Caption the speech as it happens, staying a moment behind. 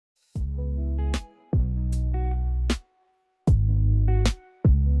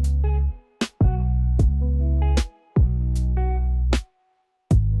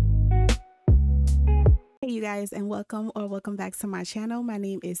you guys, and welcome back to my channel. My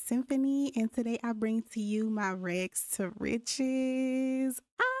name is Symphony, and today I bring to you my rags to riches.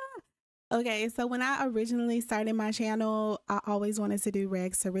 Okay, so when I originally started my channel, I always wanted to do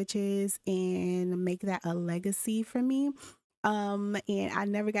rags to riches and make that a legacy for me. And I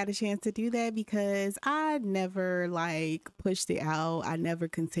never got a chance to do that because I never pushed it out. I never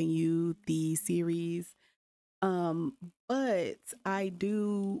continued the series. Um, but I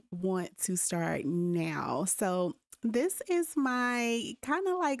do want to start now. So this is my kind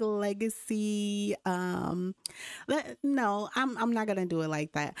of like legacy. No, I'm not gonna do it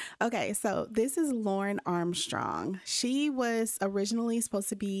like that. Okay, so this is Lauren Armstrong. She was originally supposed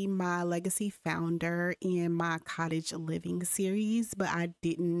to be my legacy founder in my cottage living series, but I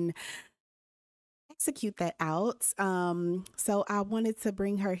didn't execute that out. So I wanted to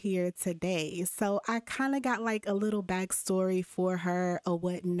bring her here today. So I kind of got like a little backstory for her or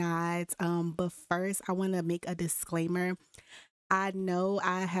whatnot. But first, I want to make a disclaimer. I know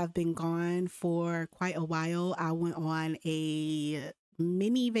I have been gone for quite a while. I went on a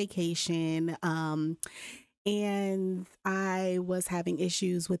mini vacation, and I was having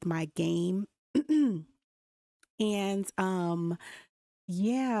issues with my game. And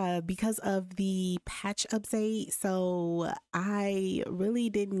yeah, because of the patch update. So I really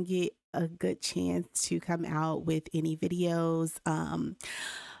didn't get a good chance to come out with any videos.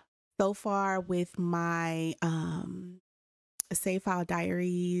 So far with my save file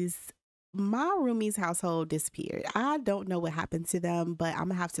diaries, my roomie's household disappeared. I don't know what happened to them, but I'm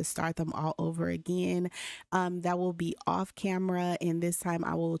gonna have to start them all over again. That will be off camera, and this time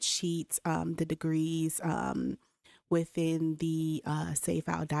I will cheat the degrees within the save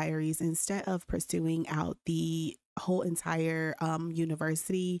file diaries instead of pursuing out the whole entire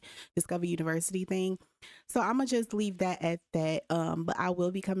Discover University thing. So I'm gonna just leave that at that. But I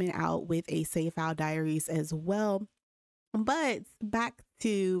will be coming out with a save file diaries as well. But back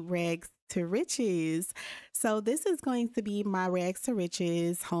to rags to riches. So this is going to be my rags to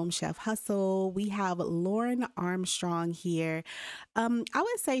riches home chef hustle. We have Lauren Armstrong here. I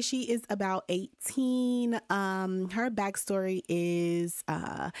would say she is about 18. Her backstory is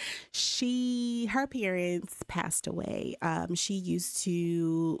her parents passed away. She used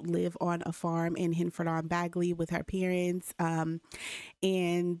to live on a farm in Hinford-on-Bagley with her parents.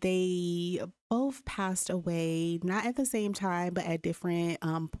 And they both passed away, not at the same time, but at different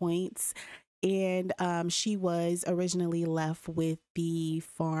points. And she was originally left with the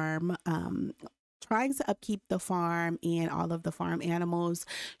farm, trying to upkeep the farm and all of the farm animals.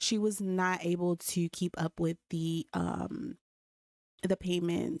 She was not able to keep up with the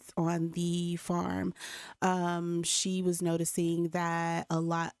payments on the farm. She was noticing that a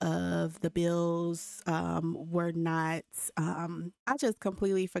lot of the bills were not, I just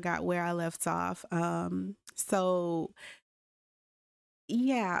completely forgot where I left off. So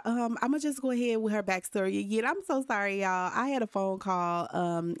yeah, I'm gonna just go ahead with her backstory again. I'm so sorry, y'all. I had a phone call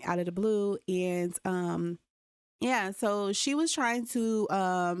out of the blue, and yeah, so she was trying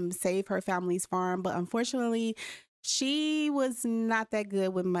to save her family's farm, but unfortunately she was not that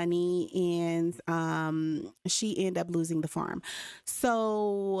good with money, and she ended up losing the farm.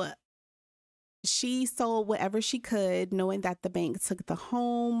 So she sold whatever she could, knowing that the bank took the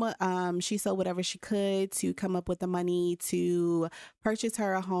home. She sold whatever she could to come up with the money to purchase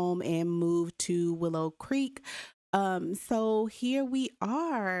her a home and move to Willow Creek. So here we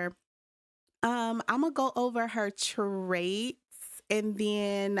are. I'm gonna go over her traits, and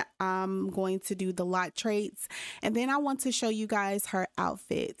then I'm going to do the lot traits, and then I want to show you guys her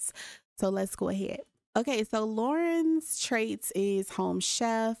outfits. So let's go ahead. Okay, so Lauren's traits is home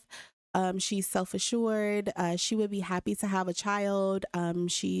chef. She's self-assured. She would be happy to have a child.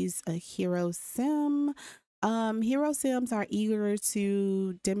 She's a hero sim. Hero sims are eager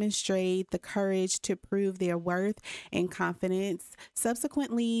to demonstrate the courage to prove their worth and confidence.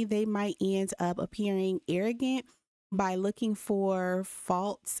 Subsequently, they might end up appearing arrogant by looking for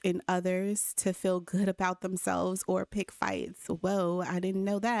faults in others to feel good about themselves or pick fights. Whoa, I didn't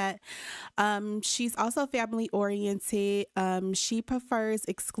know that. She's also family oriented. She prefers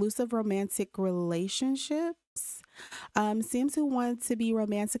exclusive romantic relationships. Seems to want to be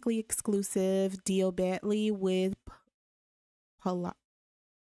romantically exclusive, deal badly with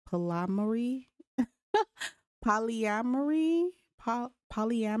polyamory, polyamory,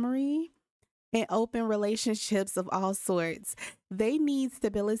 polyamory, and open relationships of all sorts. They need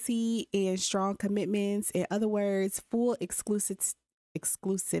stability and strong commitments. In other words, full exclusivity.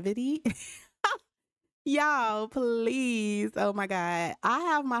 Y'all, please. Oh my God. I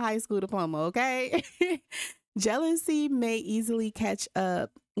have my high school diploma, okay? Jealousy may easily catch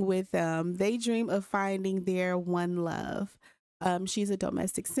up with them. They dream of finding their one love. She's a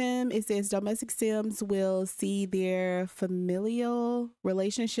domestic sim. It says domestic sims will see their familial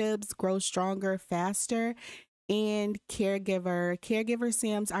relationships grow stronger faster, and caregiver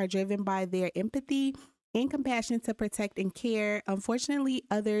sims are driven by their empathy and compassion to protect and care. Unfortunately,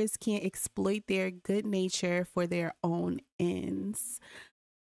 others can exploit their good nature for their own ends.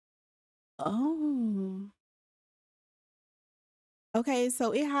 Oh. Okay,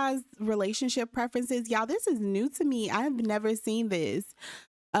 so it has relationship preferences. Y'all, this is new to me. I've never seen this.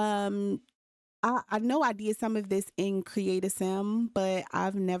 Um, I know I did some of this in Create a Sim, but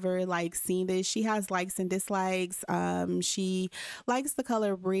I've never like seen this. She has likes and dislikes. She likes the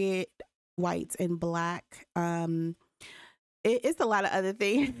color red, white, and black. It's a lot of other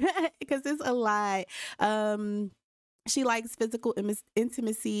things because it's a lot. She likes physical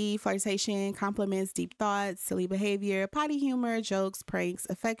intimacy, flirtation, compliments, deep thoughts, silly behavior, potty humor, jokes, pranks,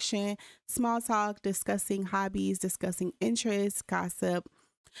 affection, small talk, discussing hobbies, discussing interests, gossip.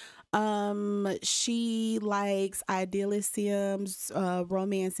 She likes idealist sims,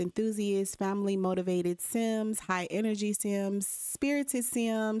 romance enthusiasts, family motivated sims, high energy sims, spirited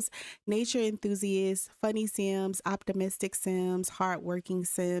sims, nature enthusiasts, funny sims, optimistic sims, hardworking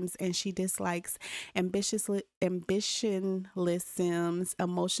sims, and she dislikes ambitionless sims,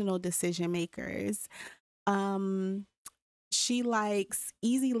 emotional decision makers. Um, she likes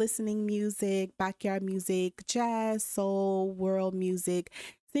easy listening music, backyard music, jazz, soul, world music,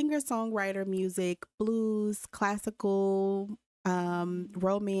 singer-songwriter music, blues, classical,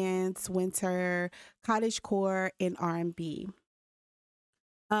 romance, winter, cottagecore, and R&B.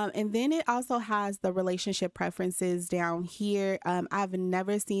 And then it also has the relationship preferences down here. I've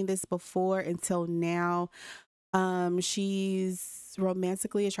never seen this before until now. She's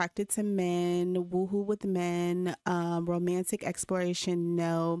romantically attracted to men, woohoo with men, romantic exploration,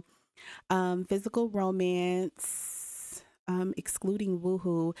 no, physical romance, excluding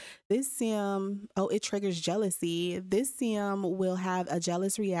woohoo. This sim, oh, it triggers jealousy. This sim will have a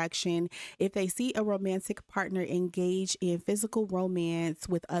jealous reaction if they see a romantic partner engage in physical romance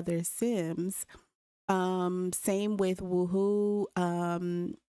with other sims. Same with woohoo.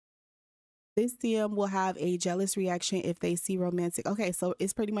 This sim will have a jealous reaction if they see romantic. Okay, so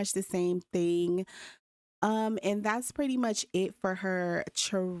it's pretty much the same thing. And that's pretty much it for her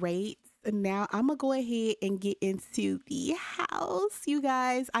traits. Now I'm gonna go ahead and get into the house, you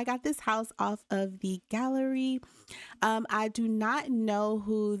guys. I got this house off of the gallery. I do not know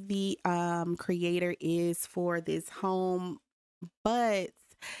who the creator is for this home, but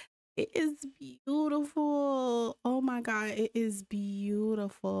it is beautiful. Oh my god, it is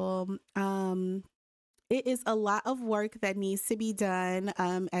beautiful. It is a lot of work that needs to be done.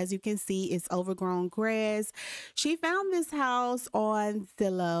 As you can see, it's overgrown grass. She found this house on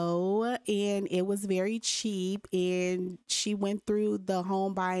Zillow and it was very cheap, and she went through the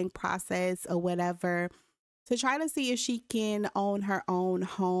home buying process or whatever to try to see if she can own her own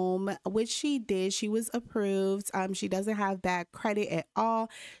home, which she did. She was approved. She doesn't have bad credit at all.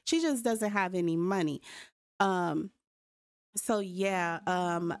 She just doesn't have any money. Um, so yeah,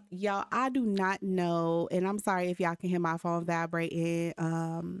 y'all, I do not know, and I'm sorry if y'all can hear my phone vibrating.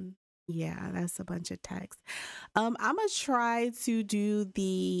 Yeah, that's a bunch of text. I'm gonna try to do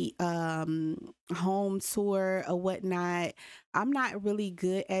the home tour or whatnot. I'm not really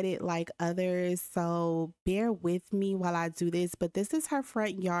good at it like others, so bear with me while I do this. But this is her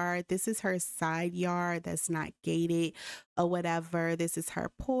front yard. This is her side yard that's not gated or whatever. This is her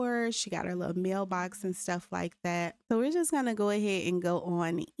porch. She got her little mailbox and stuff like that. So we're just gonna go ahead and go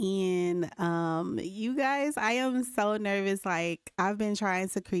on in. You guys, I am so nervous. Like, I've been trying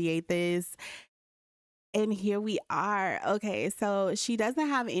to create this and here we are. Okay, so she doesn't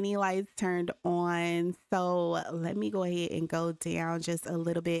have any lights turned on. So let me go ahead and go down just a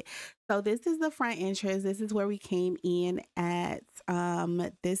little bit. So this is the front entrance. This is where we came in at.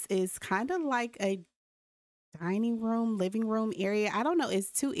 This is kind of like a dining room, living room area. I don't know. It's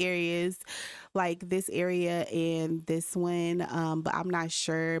two areas, like this area and this one, but I'm not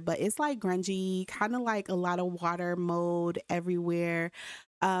sure. But it's like grungy, kind of like a lot of water mode everywhere.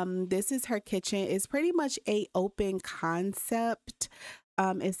 This is her kitchen. It's pretty much a open concept.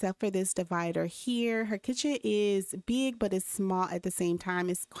 Except for this divider here. Her kitchen is big, but it's small at the same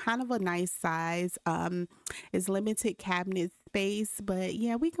time. It's kind of a nice size. It's limited cabinet space, but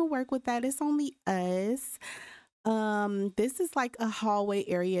yeah, we can work with that. It's only us. This is like a hallway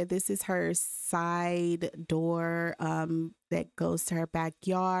area. This is her side door that goes to her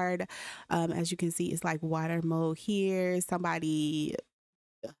backyard. As you can see, it's like water mode here. Somebody,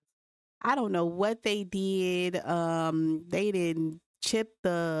 I don't know what they did. They didn't chip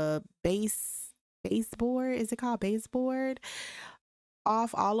the baseboard, is it called baseboard,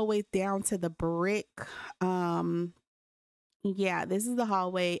 off all the way down to the brick. Um yeah, this is the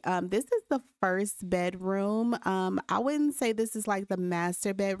hallway. This is the first bedroom. I wouldn't say this is like the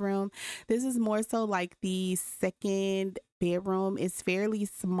master bedroom. This is more so like the second bedroom. It's fairly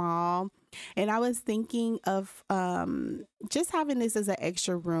small. And I was thinking of just having this as an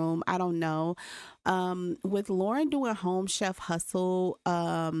extra room. I don't know. With Lauren doing Home Chef Hustle,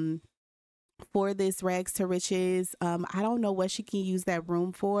 for this rags to riches. I don't know what she can use that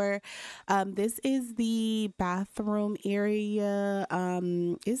room for. This is the bathroom area.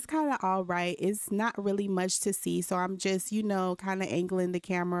 It's kind of all right. It's not really much to see, so I'm just, you know, kind of angling the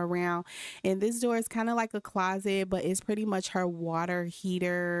camera around. And this door is kind of like a closet, but it's pretty much her water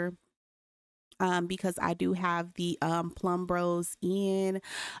heater. Because I do have the plum bros in.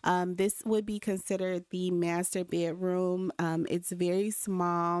 This would be considered the master bedroom. It's very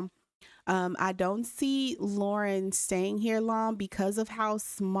small. I don't see Lauren staying here long because of how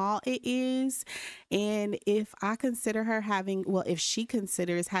small it is. And if I consider her having, well, if she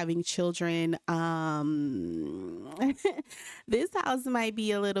considers having children, this house might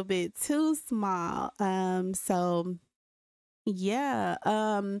be a little bit too small. So yeah,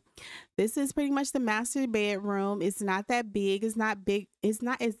 this is pretty much the master bedroom. It's not that big. It's not big. It's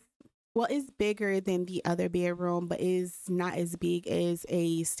not as well, it's bigger than the other bedroom, but it's not as big as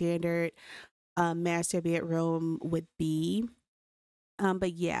a standard master bedroom would be.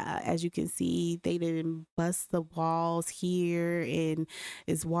 But yeah, as you can see, they didn't bust the walls here, and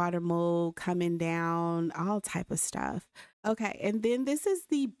it's water mold coming down, all type of stuff. Okay, and then this is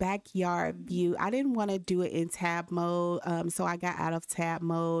the backyard view. I didn't want to do it in tab mode, so I got out of tab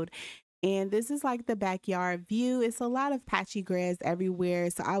mode, and this is like the backyard view. It's a lot of patchy grass everywhere.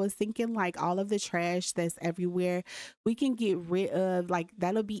 So I was thinking like all of the trash that's everywhere, we can get rid of, like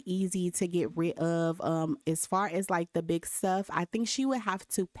that'll be easy to get rid of. As far as like the big stuff, I think she would have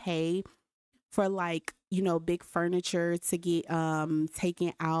to pay for like, you know, big furniture to get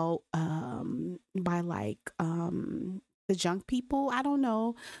taken out by like the junk people. I don't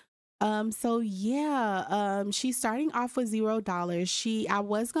know. So yeah, she's starting off with $0. I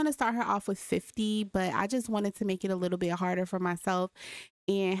was gonna start her off with 50, but I just wanted to make it a little bit harder for myself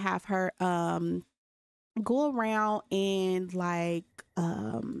and have her go around and like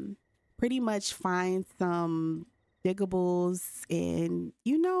pretty much find some diggables, and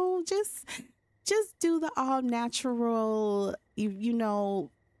you know, just do the all natural, you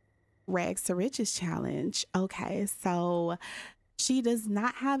know, rags to riches challenge. Okay, so she does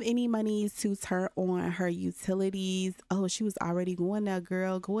not have any money to turn on her utilities. Oh, she was already going there,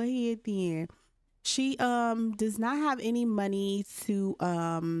 girl. Go ahead then. She does not have any money to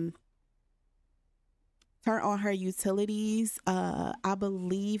turn on her utilities. I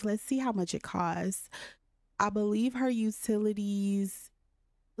believe, let's see how much it costs. I believe her utilities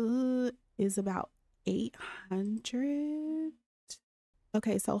is about 800.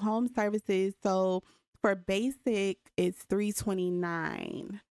 Okay, so home services. So for basic, it's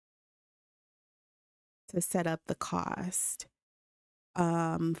 329 to set up the cost.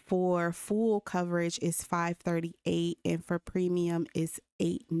 For full coverage is 538, and for premium is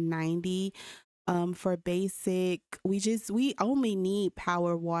 890. For basic, we only need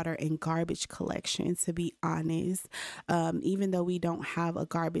power, water, and garbage collection, to be honest. Even though we don't have a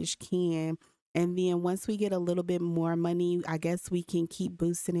garbage can. And then once we get a little bit more money, I guess we can keep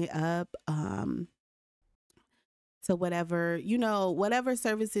boosting it up. To whatever, you know, whatever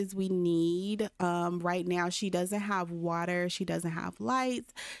services we need. Right now she doesn't have water, she doesn't have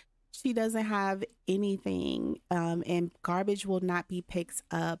lights, she doesn't have anything, and garbage will not be picked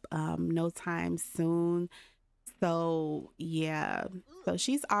up no time soon. So yeah, so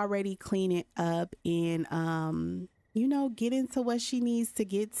she's already cleaning up and you know, get into what she needs to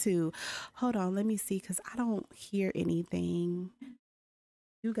get to. Hold on, let me see, because I don't hear anything.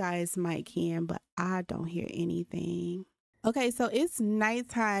 You guys might can, but I don't hear anything. Okay, so it's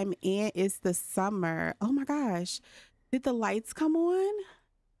nighttime and it's the summer. Oh my gosh. Did the lights come on?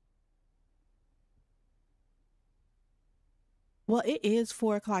 Well, it is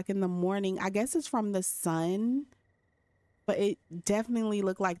 4 o'clock in the morning. I guess it's from the sun, but it definitely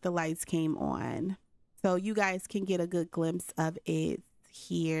looked like the lights came on. So you guys can get a good glimpse of it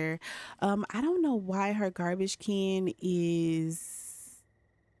here. I don't know why her garbage can is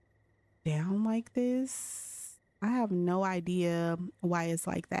down like this. I have no idea why it's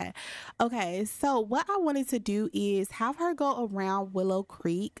like that. Okay, so what I wanted to do is have her go around Willow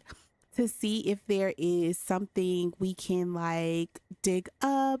Creek to see if there is something we can like dig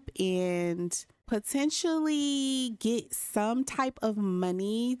up and potentially get some type of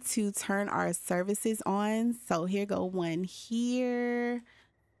money to turn our services on. So here go one here.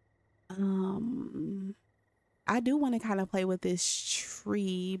 I do want to kind of play with this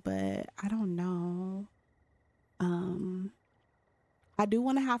tree, but I don't know. I do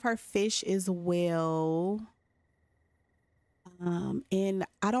want to have her fish as well. And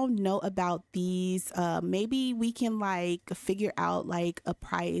I don't know about these. Maybe we can like figure out like a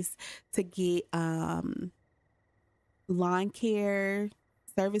price to get lawn care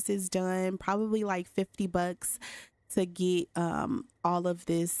services done. Probably like $50 to get all of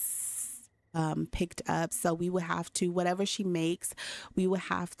this picked up. So we would have to, whatever she makes, we would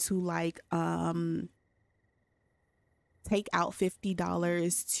have to like take out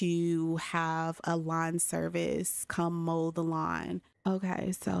 $50 to have a lawn service come mow the lawn.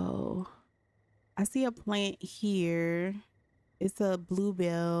 Okay, so I see a plant here. It's a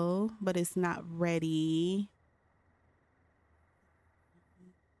bluebell, but it's not ready.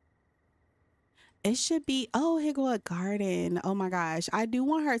 It should be, oh, here go a garden. Oh my gosh. I do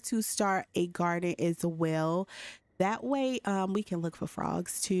want her to start a garden as well. That way we can look for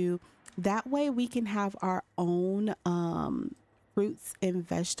frogs too. That way we can have our own fruits and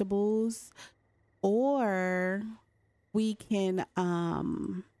vegetables, or we can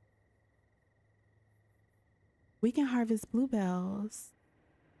harvest bluebells.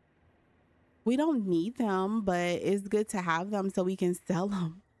 We don't need them, but it's good to have them so we can sell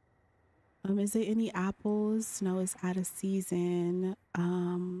them. Is there any apples? No, it's out of season.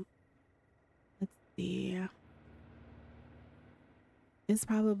 Let's see. It's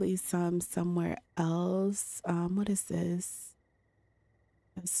probably some somewhere else. What is this?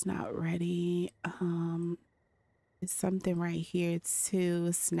 It's not ready. It's something right here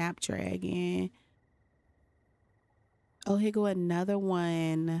too. Snapdragon. Oh, here go another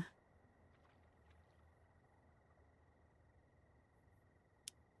one.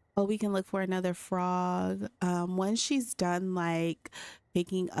 Oh, we can look for another frog. Once she's done like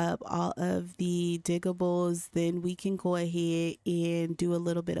picking up all of the diggables, then we can go ahead and do a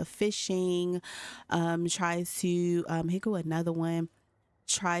little bit of fishing. Try to here go another one.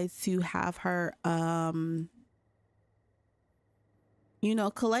 Try to have her you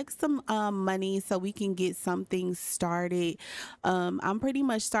know, collect some money so we can get something started. I'm pretty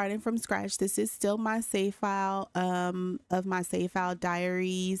much starting from scratch. This is still my save file of my save file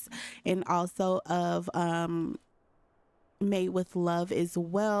diaries, and also of Made with Love as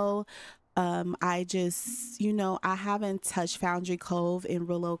well. I just, you know, I haven't touched Foundry Cove in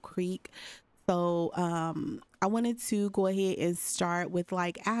Willow Creek, so I wanted to go ahead and start with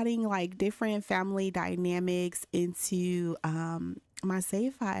like adding like different family dynamics into my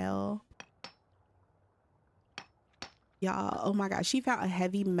save file. Y'all, oh my gosh, she found a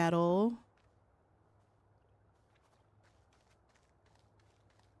heavy metal.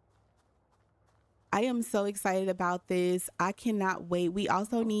 I am so excited about this. I cannot wait. We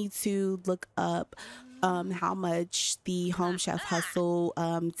also need to look up how much the Home Chef Hustle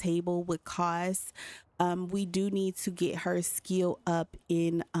table would cost. We do need to get her skill up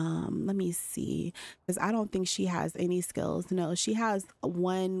in let me see, because I don't think she has any skills. No, she has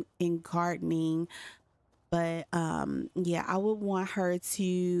one in gardening, but yeah, I would want her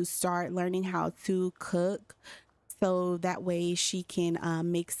to start learning how to cook, so that way she can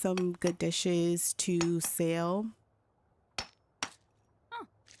make some good dishes to sell.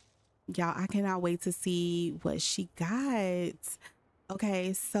 Y'all, I cannot wait to see what she got.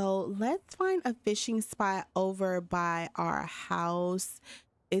 Okay, so let's find a fishing spot over by our house.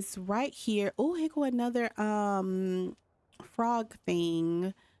 It's right here. Oh, here go another frog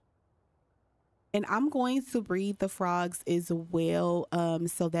thing. And I'm going to breed the frogs as well,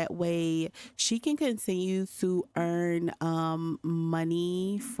 so that way she can continue to earn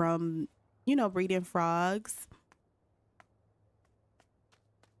money from, you know, breeding frogs.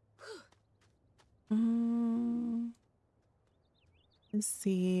 Let's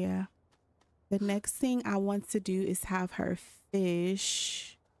see. The next thing I want to do is have her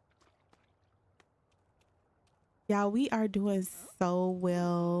fish. Yeah, we are doing so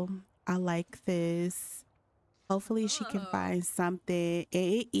well. I like this. Hopefully she can find something.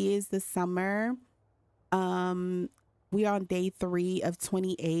 It is the summer. We are on day 3 of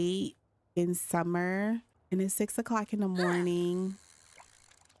 28 in summer, and it's 6 o'clock in the morning.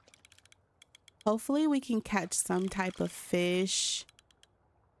 Hopefully we can catch some type of fish.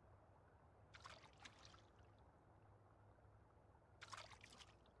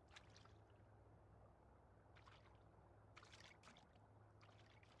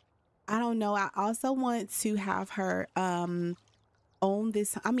 I don't know. I also want to have her own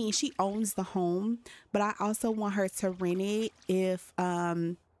this. I mean, she owns the home, but I also want her to rent it if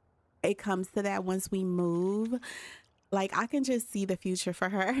it comes to that once we move. Like I can just see the future for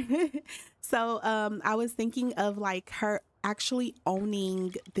her. So I was thinking of like her actually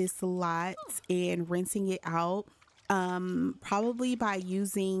owning this lot and renting it out. Probably by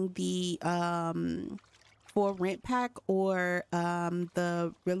using the for rent pack or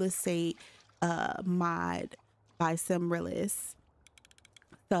the real estate mod by some realists.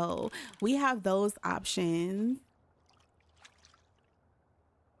 So we have those options.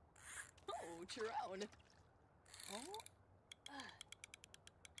 Oh, Chiron.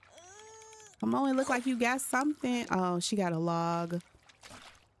 Come on, it look like you got something. Oh, she got a log.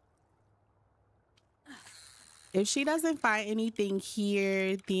 If she doesn't find anything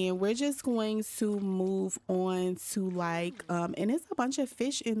here, then we're just going to move on to like, and it's a bunch of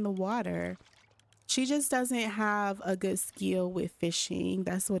fish in the water. She just doesn't have a good skill with fishing.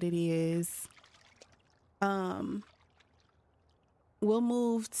 That's what it is. We'll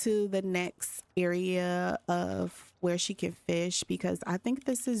move to the next area of where she can fish because I think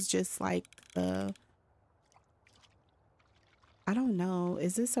this is just like I don't know.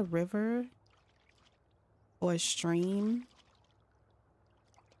 Is this a river or a stream?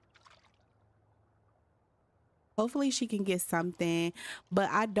 Hopefully she can get something, but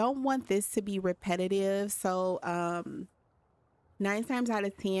I don't want this to be repetitive. So 9 times out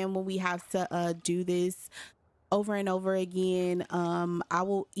of 10 when we have to do this over and over again, I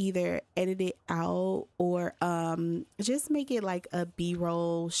will either edit it out or just make it like a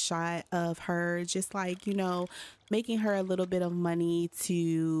b-roll shot of her, just like, you know, making her a little bit of money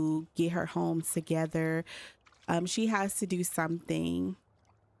to get her home together. She has to do something.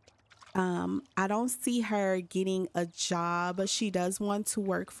 I don't see her getting a job, but she does want to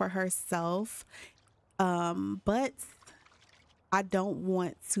work for herself. But I don't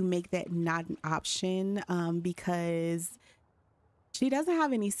want to make that not an option because she doesn't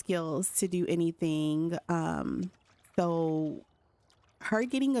have any skills to do anything. So her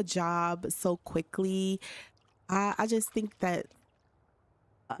getting a job so quickly, I just think that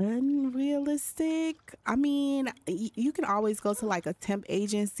unrealistic. I mean, you can always go to like a temp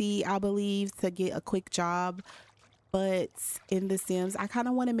agency, I believe, to get a quick job. But in The Sims, I kind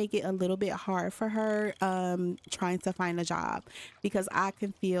of want to make it a little bit hard for her trying to find a job because I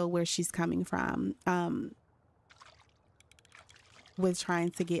can feel where she's coming from with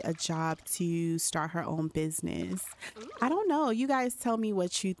trying to get a job to start her own business. I don't know. You guys tell me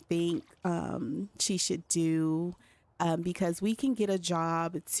what you think she should do because we can get a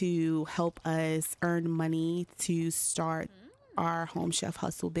job to help us earn money to start our home chef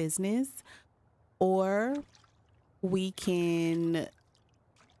hustle business, or we can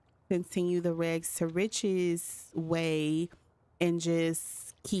continue the rags to riches way and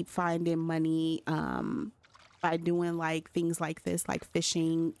just keep finding money by doing like things like this, like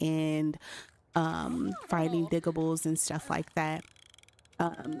fishing and finding diggables and stuff like that.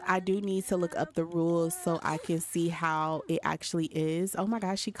 I do need to look up the rules so I can see how it actually is. Oh my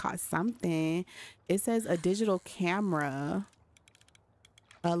gosh, she caught something. It says a digital camera.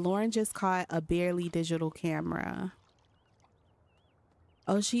 Lauren just caught a barely digital camera.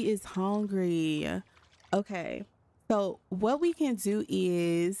 Oh, she is hungry. Okay. So what we can do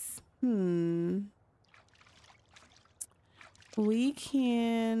is, we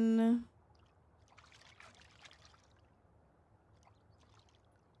can,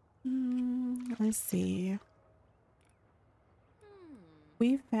 let's see.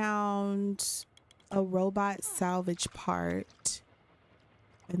 We found a robot salvage part,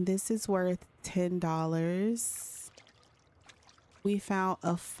 and this is worth $10. We found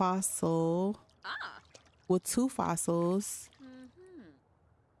a fossil with 2 fossils.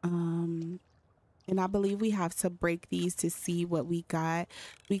 And I believe we have to break these to see what we got.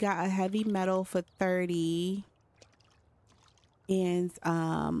 We got a heavy metal for 30 and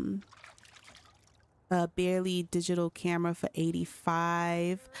a barely digital camera for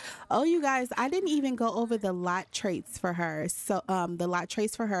 85. Oh, you guys, I didn't even go over the lot traits for her. So the lot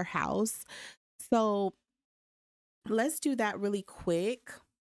traits for her house. So let's do that really quick.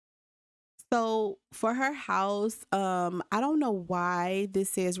 So for her house, I don't know why this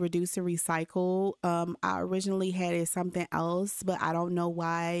says reduce and recycle. I originally had it something else, but I don't know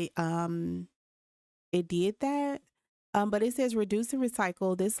why it did that. But it says reduce and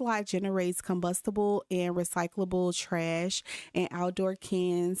recycle. This lot generates combustible and recyclable trash, and outdoor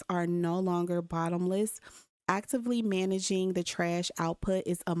cans are no longer bottomless. Actively managing the trash output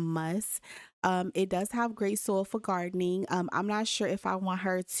is a must. It does have great soil for gardening. I'm not sure if I want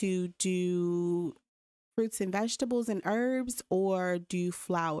her to do fruits and vegetables and herbs or do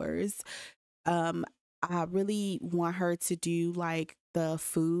flowers. Um, I really want her to do like the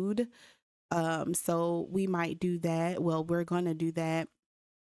food. So we might do that. Well, we're gonna do that.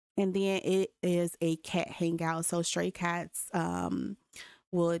 And then it is a cat hangout. So stray cats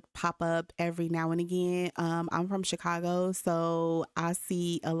would pop up every now and again. I'm from Chicago, so I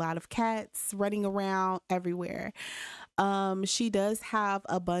see a lot of cats running around everywhere. She does have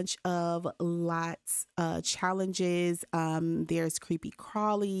a bunch of lots challenges. There's creepy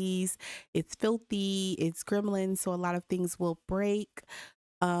crawlies, it's filthy, it's gremlins, so a lot of things will break.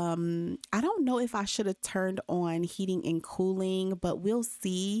 I don't know if I should have turned on heating and cooling, but we'll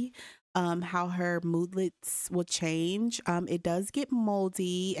see how her moodlets will change. It does get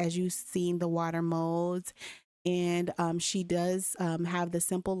moldy, as you've seen the water molds, and she does have the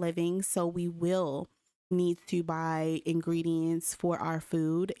simple living, so we will need to buy ingredients for our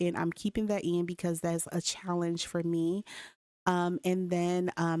food, and I'm keeping that in because that's a challenge for me. And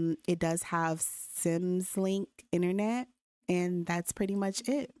then it does have Sims Link internet, and that's pretty much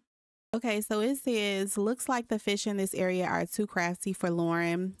it. Okay, so it says, looks like the fish in this area are too crafty for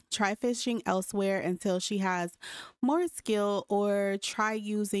Lauren. Try fishing elsewhere until she has more skill or try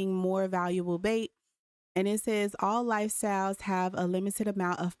using more valuable bait. And it says all lifestyles have a limited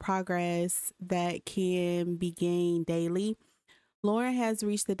amount of progress that can be gained daily. Lauren has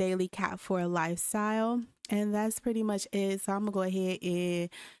reached the daily cap for a lifestyle, and that's pretty much it. So I'm gonna go ahead and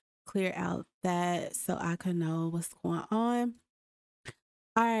clear out that so I can know what's going on.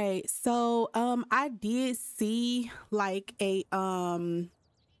 All right, so I did see like a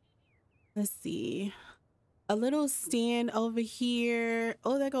let's see, a little stand over here.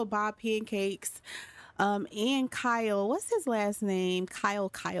 Oh, there go Bob Pancakes. And Kyle, what's his last name? Kyle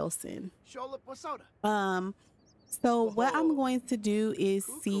Kyleson. Um, so what I'm going to do is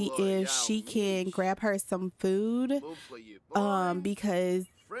see if she can grab her some food. Because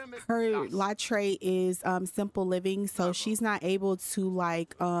her latte is simple living, so she's not able to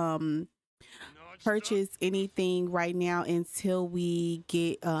like purchase anything right now until we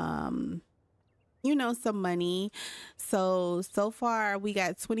get you know, some money. So far we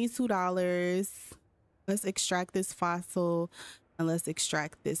got $22. Let's extract this fossil and let's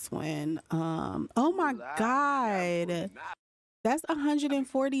extract this one. Oh my god, that's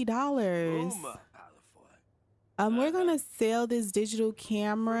 $140. We're gonna sell this digital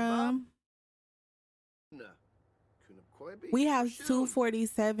camera. We have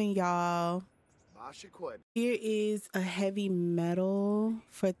 247, y'all. Here is a heavy metal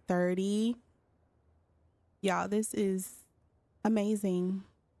for 30. Y'all, this is amazing.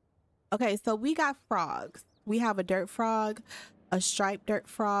 Okay, so we got frogs. We have a dirt frog, a striped dirt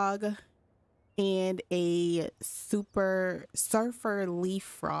frog, and a super surfer leaf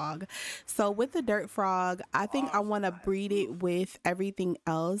frog. So with the dirt frog, I think I want to breed it with everything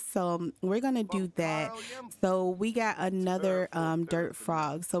else, so we're gonna do that. So we got another dirt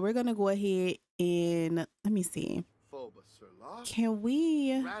frog, so we're gonna go ahead and let me see, can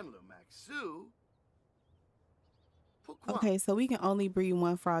we, okay, so we can only breed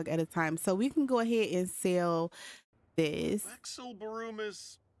one frog at a time, so we can go ahead and sell this.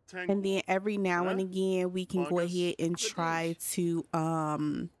 And then every now and again we can go ahead and try to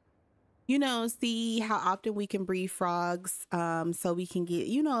you know, see how often we can breed frogs, so we can get,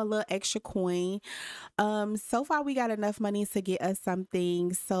 you know, a little extra coin. So far we got enough money to get us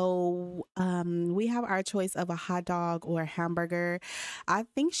something, so we have our choice of a hot dog or a hamburger. I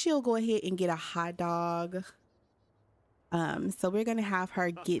think she'll go ahead and get a hot dog. So we're gonna have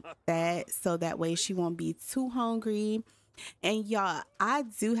her get that so that way she won't be too hungry. And y'all, I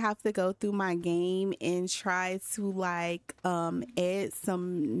do have to go through my game and try to like add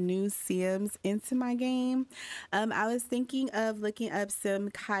some new sims into my game. I was thinking of looking up some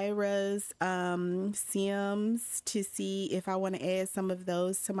Kyra's sims to see if I want to add some of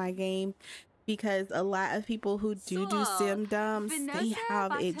those to my game, because a lot of people who do sim dumps, they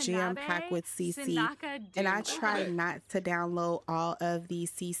have it jam packed with CC, and I try not to download all of the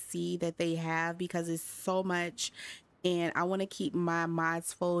CC that they have because it's so much, and I want to keep my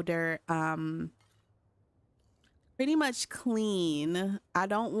mods folder pretty much clean. I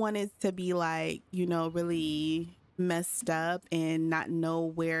don't want it to be like, you know, really messed up and not know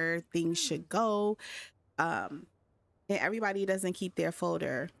where things should go, and everybody doesn't keep their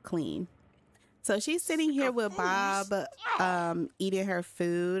folder clean. So she's sitting here with Bob, eating her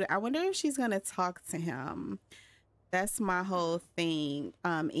food. I wonder if she's gonna talk to him. That's my whole thing.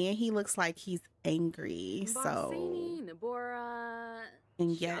 And he looks like he's angry. So,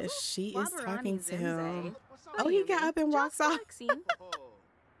 and yes, she is talking to him. Oh, he got up and walks off.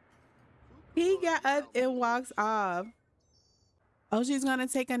 He got up and walks off. Oh, she's gonna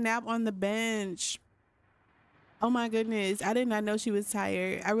take a nap on the bench. Oh my goodness. I did not know she was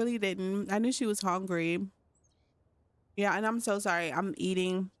tired. I really didn't. I knew she was hungry. Yeah, and I'm so sorry. I'm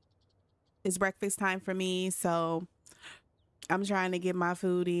eating. It's breakfast time for me, so I'm trying to get my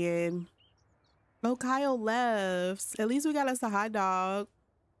food in. Oh, Kyle left. At least we got us a hot dog.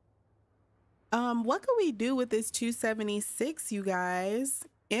 What could we do with this 276, you guys?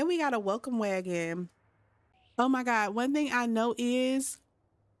 And we got a welcome wagon. Oh my God. One thing I know is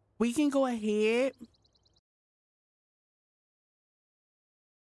we can go ahead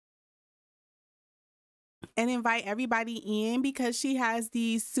and invite everybody in because she has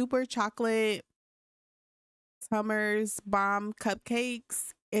these super chocolate Summer's bomb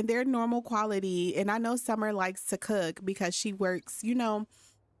cupcakes and they're normal quality. And I know Summer likes to cook because she works, you know,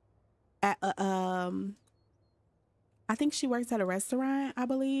 at I think she works at a restaurant, I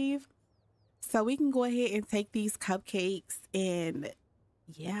believe. So we can go ahead and take these cupcakes and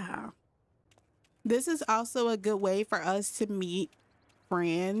yeah. This is also a good way for us to meet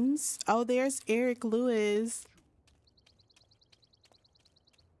friends. Oh, there's Eric Lewis.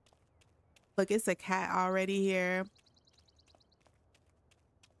 Look, it's a cat already here.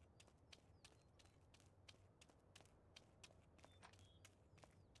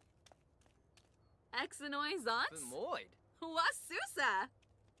 Exenoy Zons? Moid. Wasusa!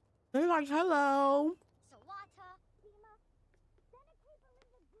 They're like, hello.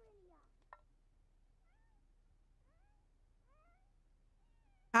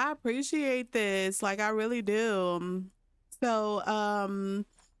 I appreciate this. Like, I really do. So,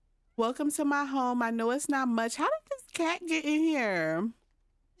 welcome to my home. I know it's not much. How did this cat get in here?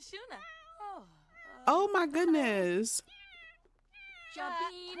 Shuna. Oh my goodness.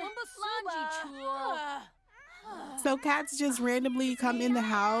 So cats just randomly come in the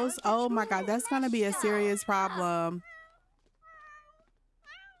house. Oh my God, that's gonna be a serious problem.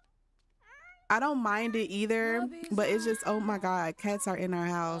 I don't mind it either, but it's just, oh my God, cats are in our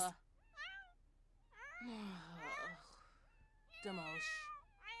house.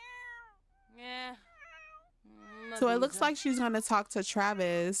 So it looks like she's gonna talk to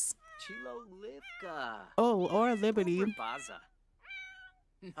Travis. Chilo Livka. Oh, or Liberty. Baza.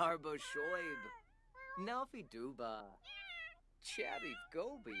 Narbo Shoib. Nalfi Duba. Chabby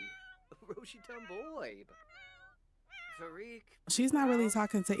Gobi. Roshi Tumboib. Farik. She's not really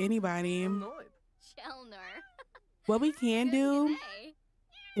talking to anybody. Noib. Chelner. What we can do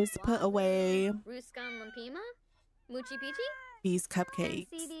is put away Ruskan Lampima? Muchi Pichi? these cupcakes.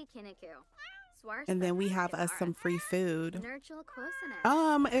 CD Kiniku. And then we have us some free food. Nurchul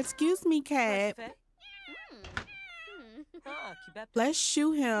Quosinus. Excuse me, cat. Let's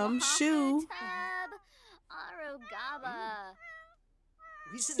shoo him. Shoo. Arugaba.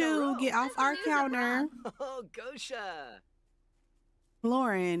 Shoo, get off our counter. Oh, Gosha.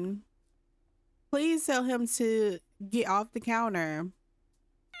 Lauren, please tell him to get off the counter.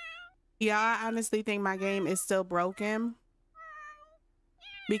 Yeah, I honestly think my game is still broken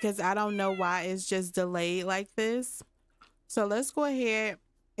because I don't know why it's just delayed like this. So let's go ahead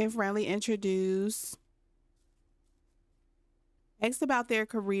and friendly introduce. Ask about their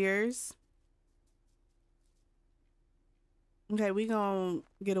careers. Okay, we gonna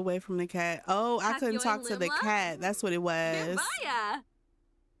get away from the cat. Oh, I couldn't talk to the cat. That's what it was.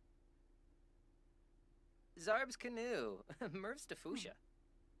 Zarb's Canoe. Merv's Defusha.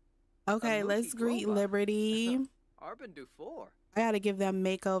 Okay, let's greet Liberty. Arben Dufour. I gotta give them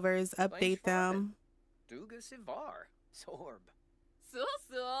makeovers, update them. Duga Sivar. Sorb.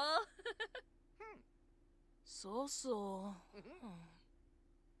 So. So.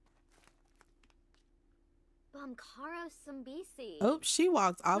 Bumkaro Sambisi. Oh, she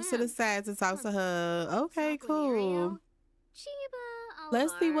walked off to the side to talk to her. Okay, cool. Chiba.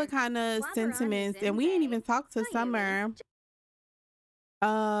 Let's see what kind of sentiments, and we ain't even talked to Summer.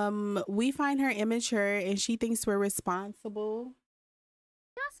 We find her immature and she thinks we're responsible.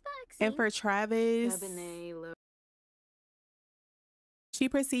 And for Travis, she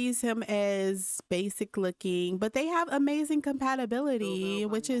perceives him as basic looking, but they have amazing compatibility,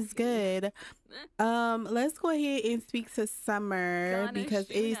 which is good. Let's go ahead and speak to Summer because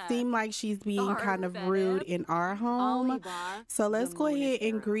it seemed like she's being kind of rude in our home. So let's go ahead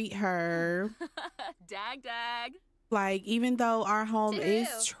and greet her. Dag. Like, even though our home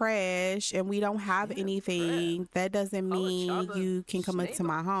is trash and we don't have anything, that doesn't mean you can come into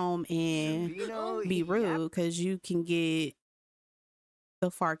my home and be rude because you can get the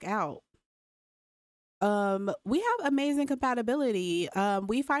fark out. We have amazing compatibility.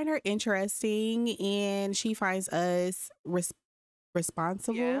 We find her interesting and she finds us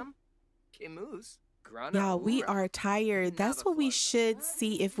responsible. Kimus. Grana Y'all, we Ura. are tired. That's what we Navaflug. should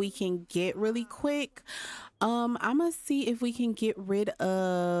see if we can get really quick. I'm gonna see if we can get rid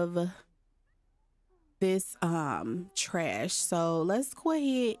of this trash. So let's go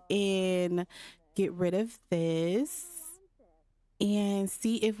ahead and get rid of this and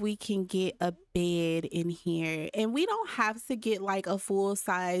see if we can get a bed in here. And we don't have to get like a full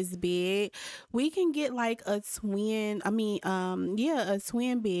size bed. We can get like a twin, a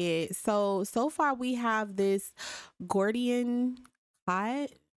twin bed. So far we have this Gordian cot.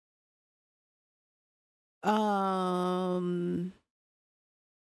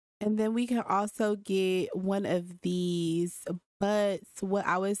 And then we can also get one of these. But what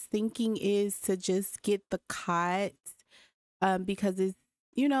I was thinking is to just get the cot because it's,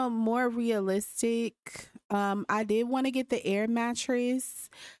 you know, more realistic. I did want to get the air mattress,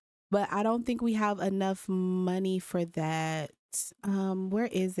 but I don't think we have enough money for that. Where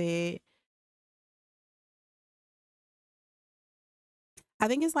is it? I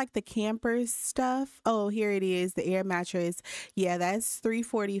think it's like the camper stuff. Oh, here it is, the air mattress. Yeah, that's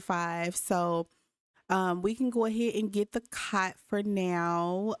 $345. So we can go ahead and get the cot for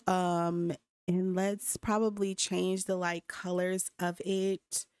now. And let's probably change the like colors of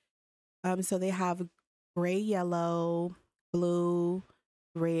it. So they have gray, yellow, blue,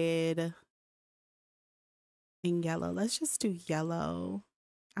 red, and yellow. Let's just do yellow.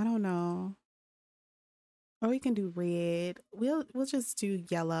 I don't know. Or we can do red. We'll just do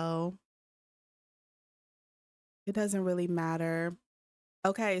yellow. It doesn't really matter.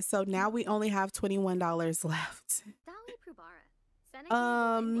 Okay, so now we only have $21 left. Dali Prubara.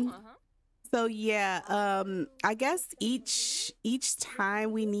 Um, So yeah, I guess each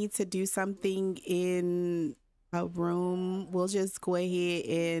time we need to do something in a room, we'll just go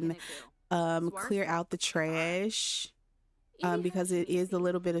ahead and clear out the trash. Because it is a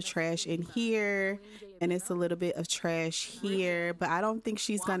little bit of trash in here and it's a little bit of trash here, but I don't think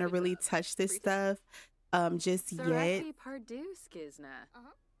she's gonna really touch this stuff just yet.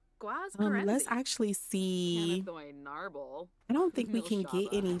 Let's actually see. I don't think we can get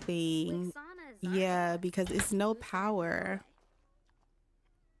anything. Yeah, because it's no power.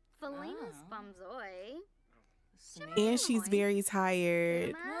 Felina's Bumzoi. And she's very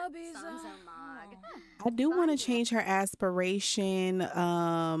tired. I do want to change her aspiration. It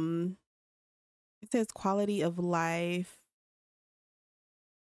says quality of life.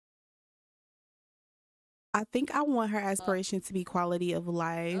 I think I want her aspiration to be quality of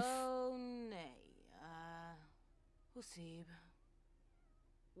life. Oh, nay. Husib.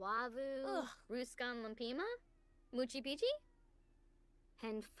 Wavu. Ruskan Lampima. Muchi Pichi.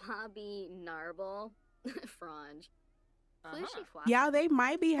 And Fabi Narble. Franj. Yeah, they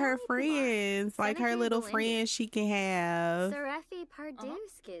might be her friends, like her little friends she can have. Sarefi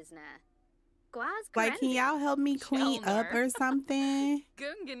Parduskizna. Like, can y'all help me clean up or something?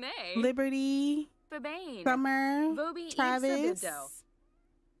 Liberty, Summer, Travis.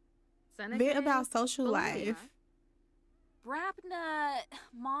 Bit about social life. Brapna,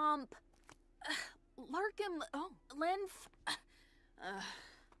 Momp, Larkin, Linf.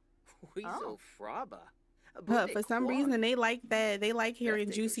 Weasel Fraba. For some reason, they like that. They like hearing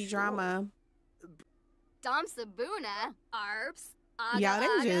juicy drama. Dom Sabuna. Arps. Y'all,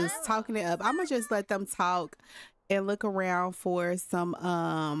 they just talking it up. I'm gonna just let them talk and look around for some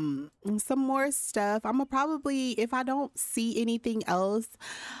more stuff. I'm gonna probably, if I don't see anything else,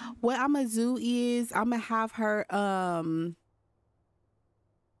 what I'm gonna do is I'm gonna have her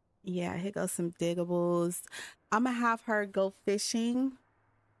yeah, here goes some diggables. I'm gonna have her go fishing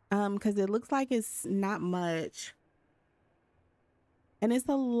because it looks like it's not much. And it's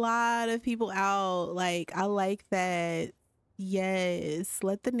a lot of people out. Like, I like that. Yes,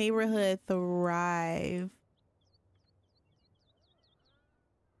 let the neighborhood thrive.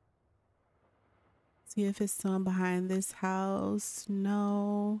 See if it's some behind this house.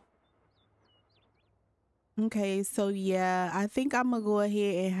 No. Okay, so yeah, I think I'm gonna go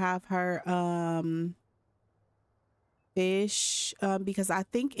ahead and have her fish because I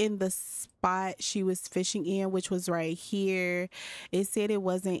think in the spot she was fishing in, which was right here, it said it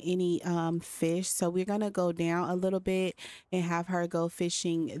wasn't any fish, so we're gonna go down a little bit and have her go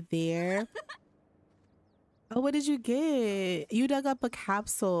fishing there. Oh, what did you get? You dug up a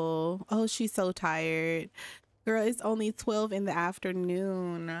capsule. Oh, she's so tired. Girl, it's only 12 in the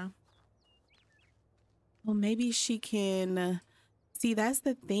afternoon. Well, maybe she can see. That's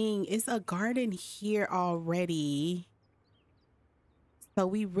the thing, it's a garden here already. So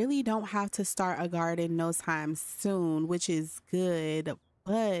we really don't have to start a garden no time soon, which is good.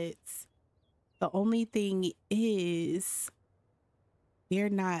 But the only thing is they're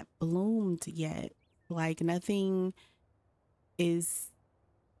not bloomed yet. Like nothing is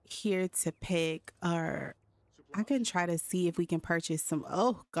here to pick, or I can try to see if we can purchase some.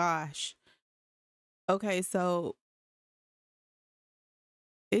 Oh gosh. Okay, so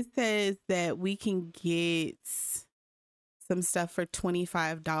it says that we can get some stuff for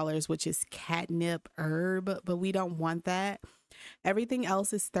 $25, which is catnip herb, but we don't want that. Everything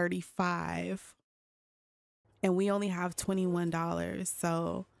else is 35 and we only have $21.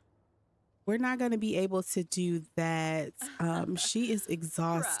 So we're not going to be able to do that. She is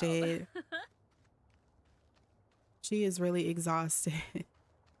exhausted. She is really exhausted.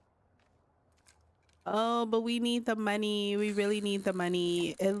 Oh, but we need the money. We really need the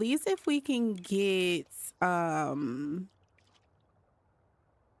money. At least if we can get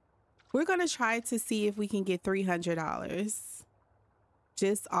we're going to try to see if we can get $300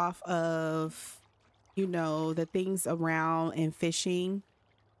 just off of, you know, the things around and fishing.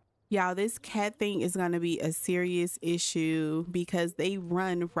 Y'all, this cat thing is going to be a serious issue because they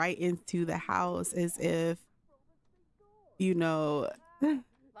run right into the house as if, you know,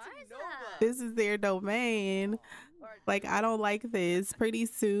 this is their domain. Like, I don't like this. Pretty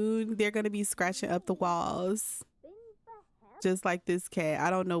soon, they're going to be scratching up the walls. Just like this cat.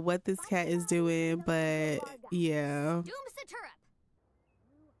 I don't know what this cat is doing, but yeah.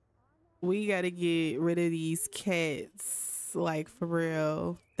 We got to get rid of these cats. Like, for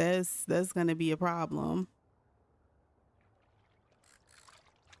real. That's going to be a problem.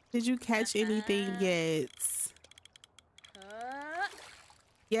 Did you catch anything yet?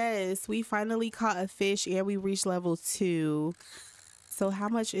 Yes, we finally caught a fish and we reached level 2. So how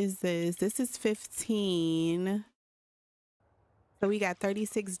much is this? This is 15. So we got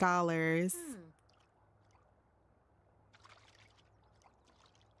 $36.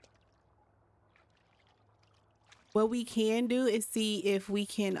 What we can do is see if we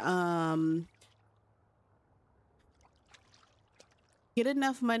can get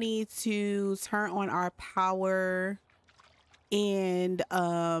enough money to turn on our power, and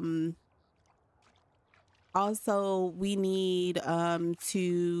also we need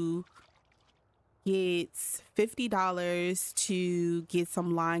to get $50 to get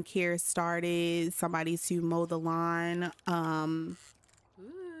some lawn care started, somebody to mow the lawn.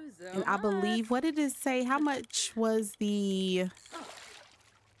 And I believe, what did it say? How much was the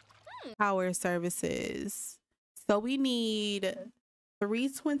power services? So we need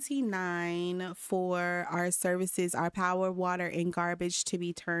 $329 for our services, our power, water, and garbage to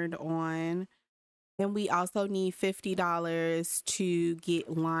be turned on. And we also need $50 to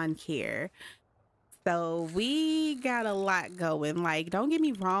get lawn care. So we got a lot going. Like, don't get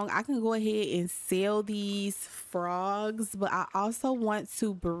me wrong, I can go ahead and sell these frogs, but I also want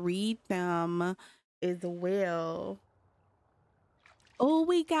to breed them as well. Oh,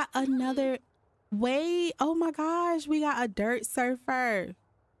 we got another. Wait, oh my gosh, we got a dirt surfer.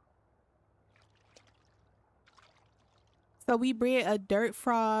 So we bred a dirt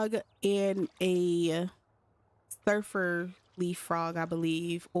frog and a surfer leaf frog, I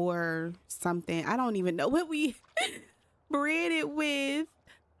believe, or something. I don't even know what we bred it with.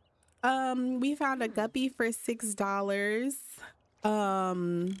 We found a guppy for $6.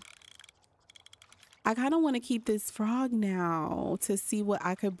 I kind of want to keep this frog now to see what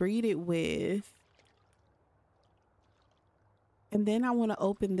I could breed it with. And then I want to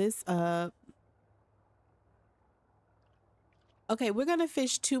open this up. Okay, we're gonna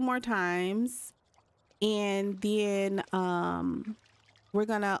fish 2 more times, and then we're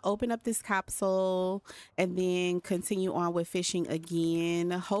gonna open up this capsule and then continue on with fishing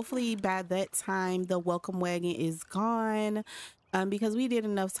again. Hopefully by that time the welcome wagon is gone, because we did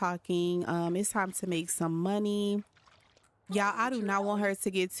enough talking. It's time to make some money. Y'all, I do not want her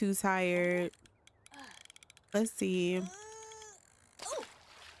to get too tired. Let's see.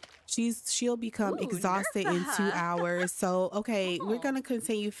 She'll become exhausted in 2 hours. So okay, we're gonna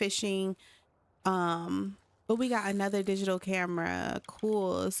continue fishing. But we got another digital camera.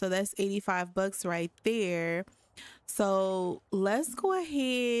 Cool. So that's $85 right there. So let's go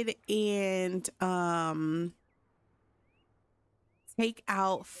ahead and take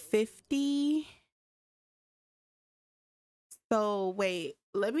out 50. So wait,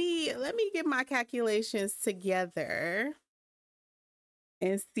 let me get my calculations together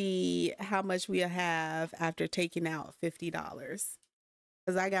and see how much we'll have after taking out $50.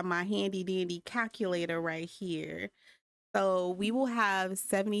 Because I got my handy dandy calculator right here. So we will have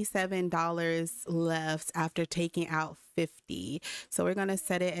 $77 left after taking out 50. So we're going to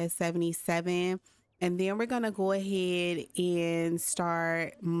set it at 77. And then we're going to go ahead and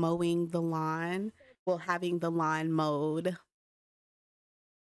start mowing the lawn. Well, having the lawn mowed.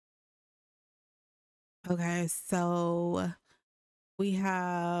 Okay, so we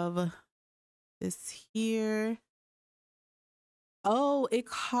have this here. Oh, it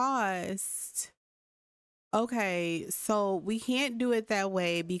cost. Okay, so we can't do it that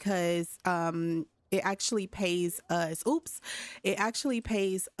way because it actually pays us. Oops. It actually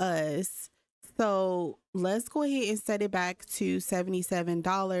pays us. So let's go ahead and set it back to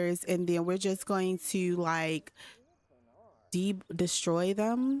 $77, and then we're just going to like destroy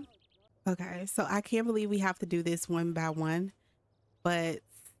them. Okay, so I can't believe we have to do this one by one, but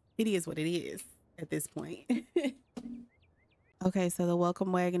it is what it is at this point. Okay, so the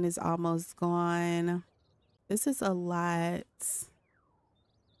welcome wagon is almost gone. This is a lot,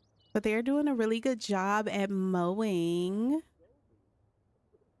 but they're doing a really good job at mowing.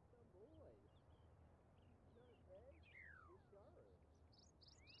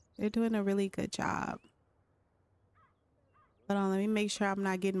 They're doing a really good job. Hold on, let me make sure I'm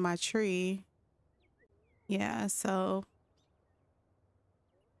not getting my tree. Yeah, so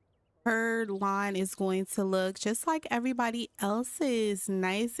her lawn is going to look just like everybody else's,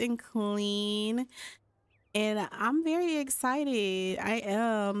 nice and clean. And I'm very excited. I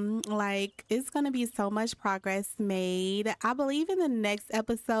am. Like, it's going to be so much progress made. I believe in the next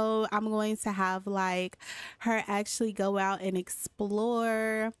episode, I'm going to have like her actually go out and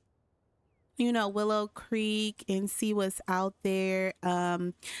explore, you know, Willow Creek and see what's out there.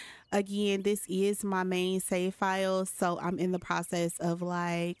 Again, this is my main save file, so I'm in the process of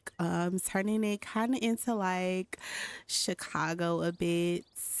like turning it kind of into like Chicago a bit.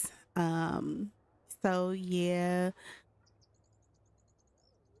 So yeah,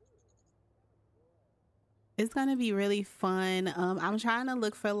 it's gonna be really fun. I'm trying to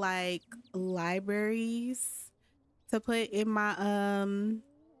look for like libraries to put in my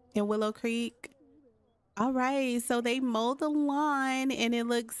in Willow Creek. All right, so they mowed the lawn and it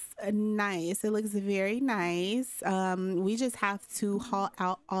looks nice. It looks very nice. We just have to haul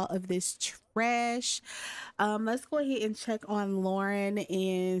out all of this trash. Let's go ahead and check on Lauren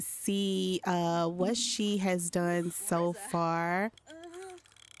and see what she has done so far.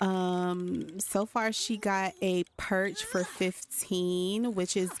 So far she got a perch for 15,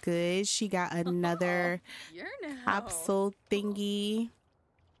 which is good. She got another capsule thingy.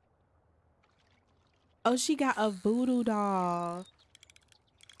 Oh, she got a voodoo doll.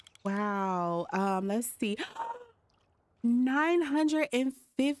 Wow. Let's see.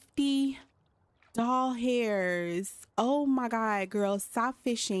 950 doll hairs. Oh my God, girl, stop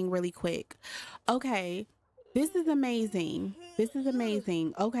fishing really quick. Okay. This is amazing. This is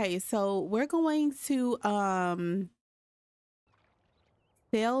amazing. Okay, so we're going to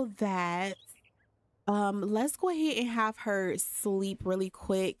sell that. Let's go ahead and have her sleep really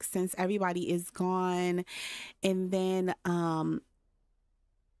quick since everybody is gone. And then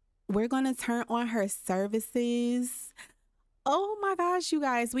we're going to turn on her services. Oh my gosh, you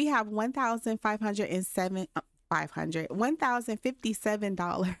guys, we have $1,057.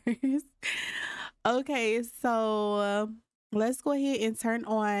 Okay, so let's go ahead and turn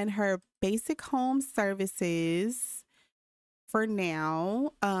on her basic home services for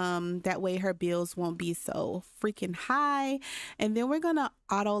now. That way her bills won't be so freaking high. And then we're gonna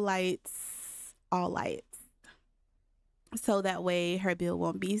auto lights all lights, so that way her bill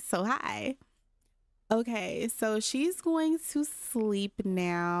won't be so high. Okay, so she's going to sleep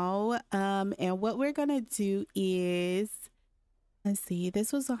now. And what we're gonna do is, let's see,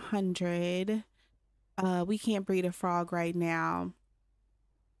 this was 100. We can't breed a frog right now,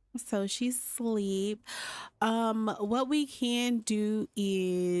 so she's asleep. What we can do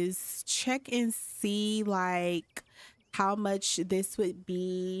is check and see like how much this would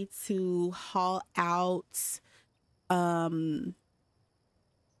be to haul out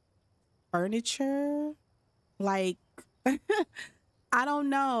furniture. Like I don't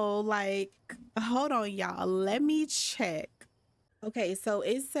know, like hold on y'all, let me check. Okay, so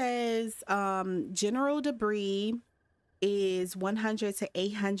it says general debris is $100 to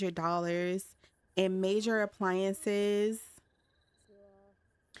 $800, and major appliances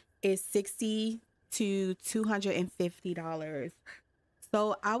is $60 to $250.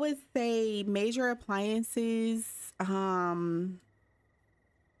 So I would say major appliances,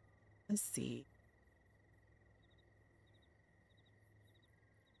 let's see.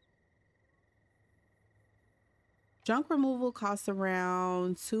 Junk removal costs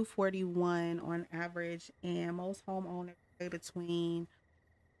around $241 on average, and most homeowners pay between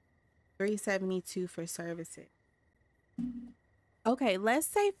 $372 for services. Okay, let's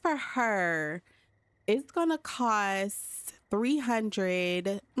say for her, it's gonna cost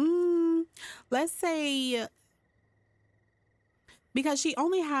 300. Let's say because she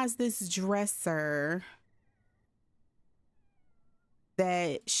only has this dresser.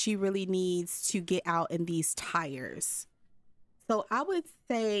 that she really needs to get out in these tires. So I would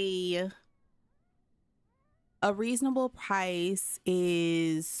say a reasonable price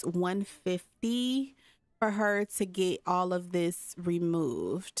is $150 for her to get all of this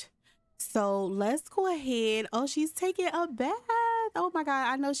removed. So let's go ahead. Oh, she's taking a bath. Oh my God,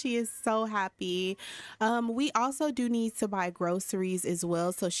 I know she is so happy. We also do need to buy groceries as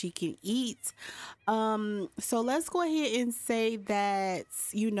well so she can eat. So let's go ahead and say that,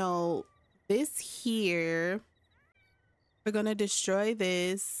 you know, this here, we're gonna destroy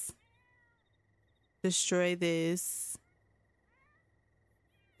this, destroy,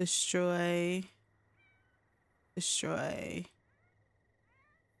 destroy,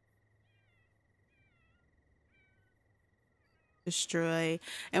 destroy,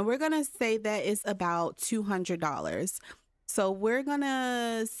 and we're gonna say that it's about $200. So we're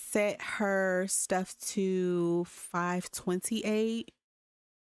gonna set her stuff to 528,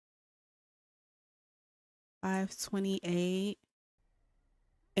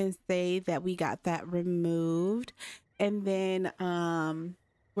 and say that we got that removed. And then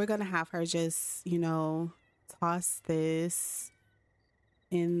we're gonna have her just, you know, toss this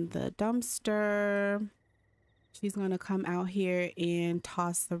in the dumpster. She's gonna come out here and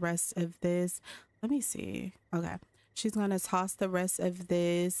toss the rest of this. Let me see. Okay, she's gonna toss the rest of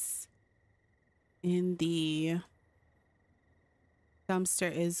this in the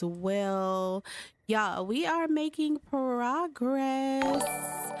dumpster as well. Y'all, we are making progress.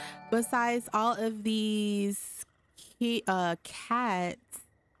 Besides all of these cats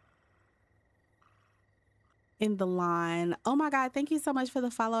in the line. Oh my God, thank you so much for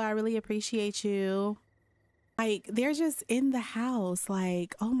the follow. I really appreciate you. Like, they're just in the house.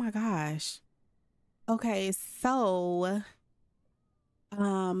 Like, oh my gosh. Okay, so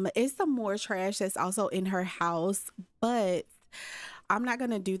it's some more trash that's also in her house, but I'm not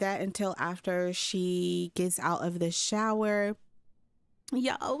gonna do that until after she gets out of the shower.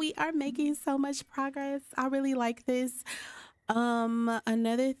 Y'all, we are making so much progress. I really like this.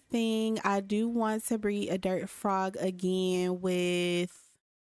 Another thing, I do want to breed a dirt frog again with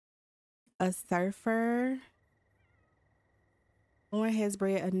a surfer. Lauren has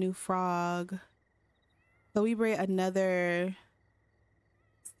bred a new frog, so we bred another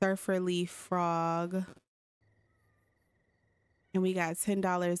surfer leaf frog, and we got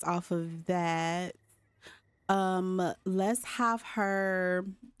 $10 off of that. Let's have her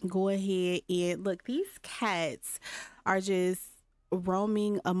go ahead and look. These cats are just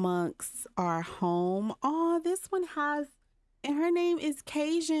roaming amongst our home. Oh, this one has, and her name is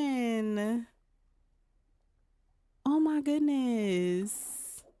Cajun. Oh my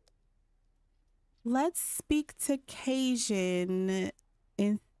goodness. Let's speak to Cajun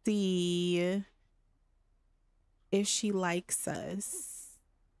and see if she likes us,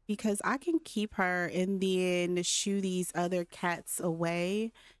 because I can keep her and then shoo these other cats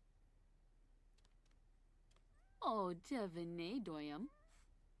away. Oh, Devine Doyam.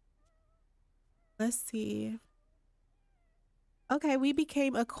 Let's see. Okay, we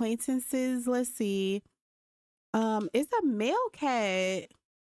became acquaintances. Let's see. It's a male cat.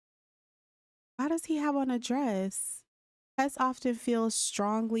 Why does he have on a dress? Pets often feel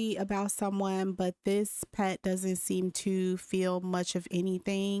strongly about someone, but this pet doesn't seem to feel much of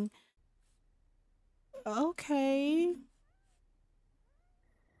anything. Okay.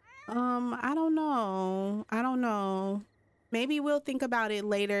 I don't know. I don't know. Maybe we'll think about it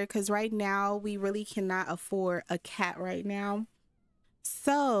later, because right now we really cannot afford a cat right now.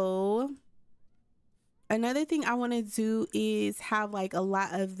 So another thing I want to do is have like a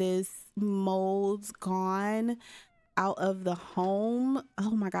lot of this molds gone out of the home.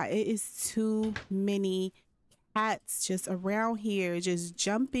 Oh my God, it is too many cats just around here, just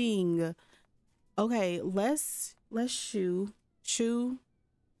jumping. Okay, let's shoo,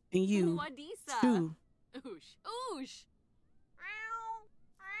 and you shoo. Oosh, oosh.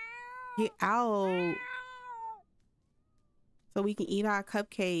 Get out so we can eat our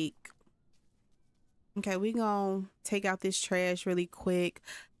cupcake. Okay, we gonna take out this trash really quick.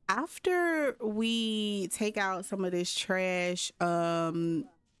 After we take out some of this trash, the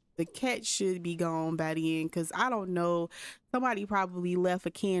cat should be gone by the end, because I don't know, somebody probably left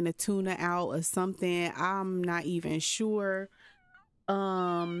a can of tuna out or something. I'm not even sure.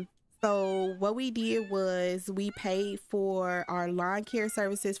 So what we did was we paid for our lawn care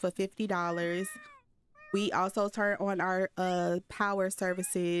services for $50. We also turned on our power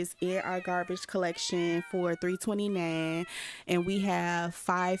services and our garbage collection for $329, and we have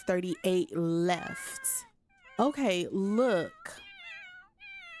 $538 left. Okay, look.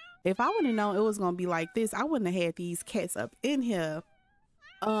 If I would have known it was gonna be like this, I wouldn't have had these cats up in here.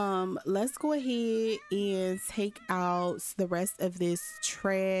 Let's go ahead and take out the rest of this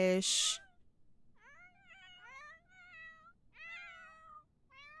trash.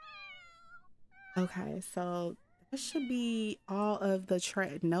 Okay, so that should be all of the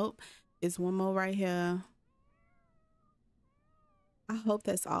trash. Nope, it's one more right here. I hope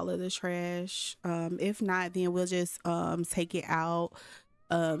that's all of the trash. If not, then we'll just take it out.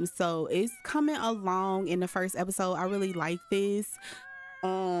 So it's coming along in the first episode. I really like this.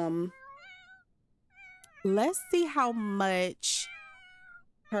 Let's see how much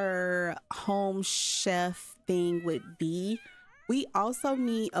her home chef thing would be. We also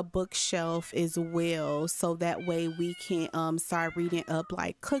need a bookshelf as well, so that way we can start reading up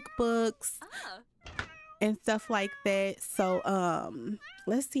like cookbooks and stuff like that. So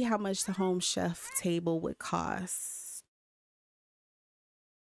let's see how much the home chef table would cost.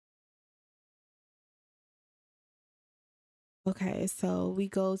 Okay, so we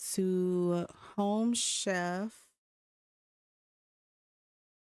go to home chef.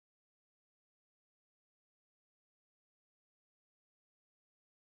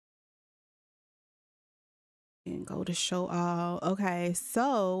 And go to show all. Okay,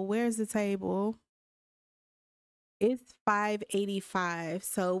 so where's the table? It's $5.85.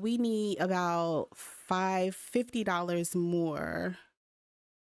 So we need about $50 more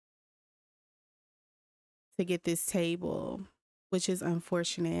to get this table, which is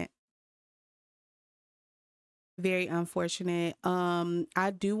unfortunate. Very unfortunate.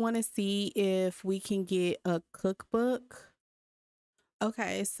 I do want to see if we can get a cookbook.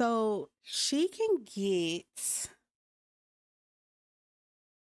 Okay, so she can get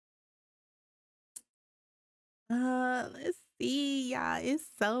let's see, y'all. It's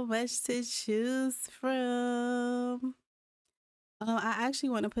so much to choose from. I actually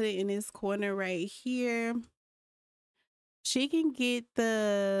want to put it in this corner right here. She can get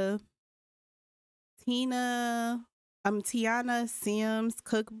the Tiana Sims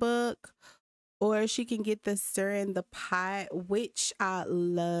cookbook, or she can get the Stir in the Pot, which I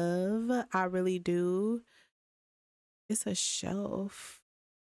love. I really do. It's a shelf.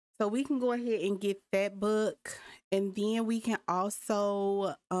 So we can go ahead and get that book. And then we can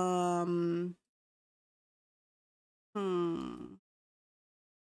also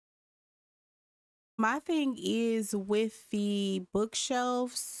my thing is with the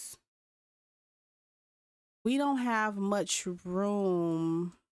bookshelves, we don't have much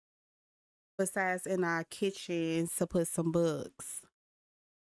room besides in our kitchen to put some books.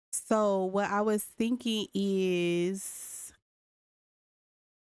 So what I was thinking is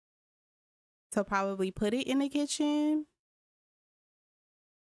to probably put it in the kitchen.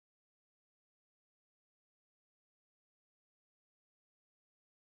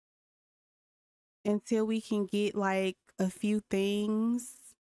 Until we can get like a few things.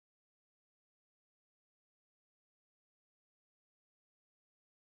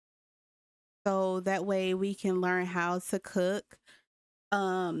 So that way we can learn how to cook.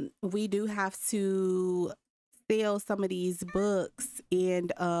 We do have to sell some of these books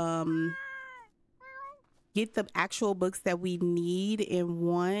and get the actual books that we need and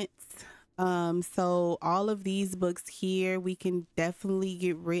want. So all of these books here we can definitely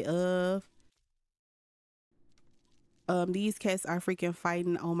get rid of. These cats are freaking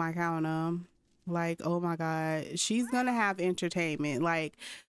fighting on my counter. Like, oh my god, she's gonna have entertainment. Like,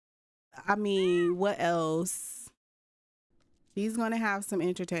 I mean, what else? She's gonna have some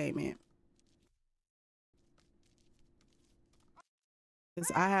entertainment.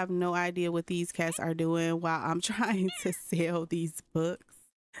 Because I have no idea what these cats are doing while I'm trying to sell these books.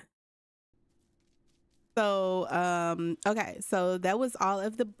 So, okay, so that was all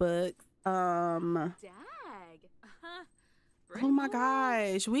of the books. Dag. Oh my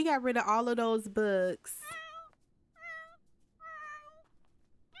gosh, we got rid of all of those books.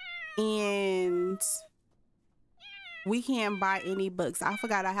 And we can't buy any books. I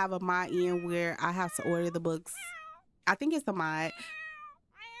forgot I have a mod in where I have to order the books. I think it's a mod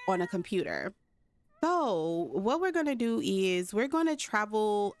on a computer. So what we're gonna do is we're gonna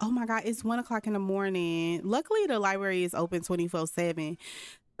travel. Oh my god, it's 1 o'clock in the morning. Luckily the library is open 24/7.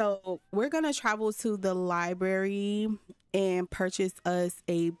 So we're gonna travel to the library and purchase us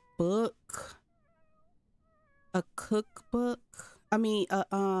a book, a cookbook. I mean,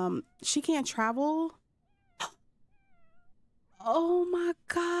 she can't travel. Oh my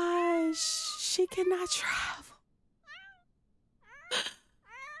gosh, she cannot travel.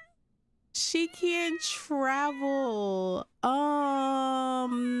 She can't travel.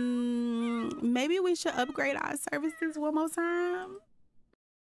 Maybe we should upgrade our services one more time.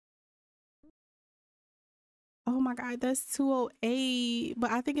 Oh my God, that's 208.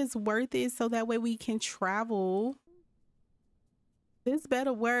 But I think it's worth it so that way we can travel. This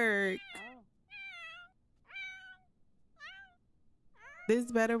better work. This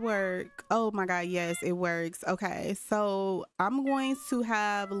better work. Oh my God, yes, it works. Okay, so I'm going to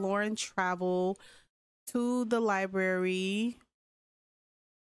have Lauren travel to the library.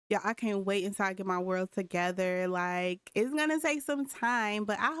 Yeah, I can't wait until I get my world together. Like, it's gonna take some time,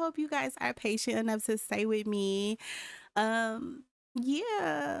 but I hope you guys are patient enough to stay with me.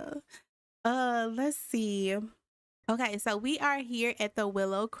 Yeah. Let's see. Okay, so we are here at the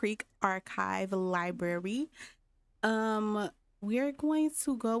Willow Creek Archive Library. We're going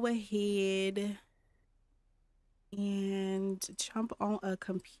to go ahead and jump on a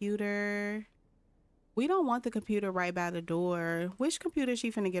computer. We don't want the computer right by the door. Which computer is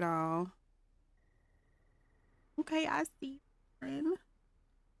she finna get on? Okay, I see.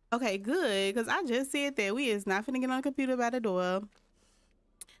 Okay, good, because I just said that we is not finna get on the computer by the door.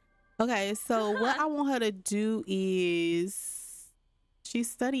 Okay, so what I want her to do is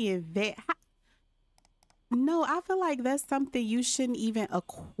she's studying vet. No, I feel like that's something you shouldn't even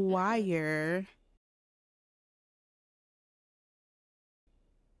acquire.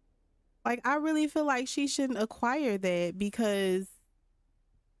 Like, I really feel like she shouldn't acquire that because,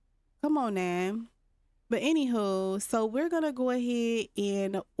 come on now. But anywho, so we're gonna go ahead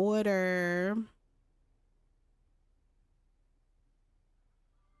and order.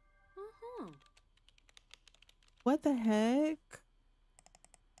 What the heck?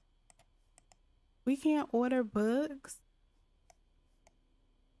 We can't order books?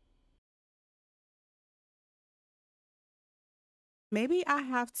 Maybe I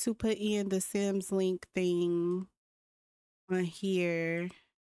have to put in the Sims link thing on here.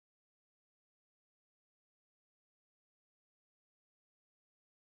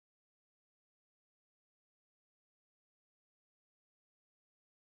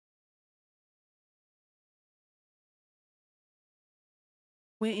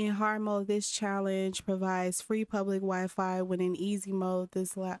 When in hard mode, this challenge provides free public Wi-Fi. When in easy mode,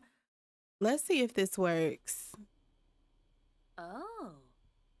 this let's see if this works. Oh.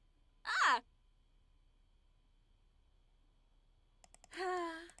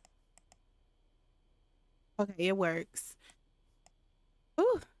 Okay, it works.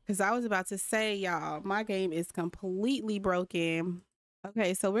 Ooh, because I was about to say, y'all, my game is completely broken.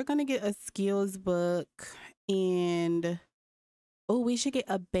 Okay, so we're gonna get a skills book and oh, we should get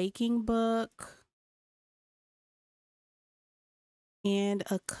a baking book and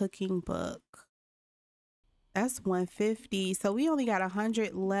a cooking book. That's 150. So we only got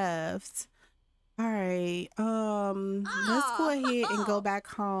 100 left. All right. Let's go ahead and go back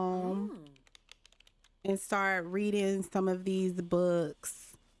home and start reading some of these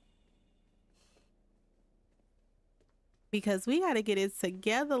books because we got to get it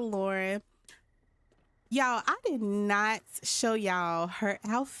together, Lauren. Y'all, I did not show y'all her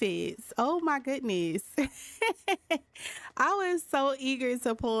outfits. Oh my goodness. I was so eager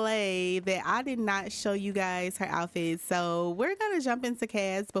to play that I did not show you guys her outfits. So we're going to jump into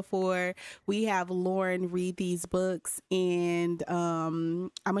cast before we have Lauren read these books, and I'm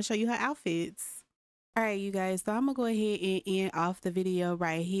going to show you her outfits. All right, you guys, so I'm gonna go ahead and end off the video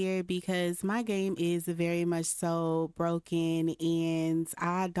right here because my game is very much so broken and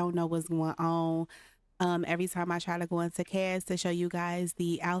I don't know what's going on. Every time I try to go into cast to show you guys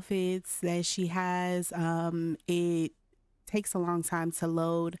the outfits that she has, it takes a long time to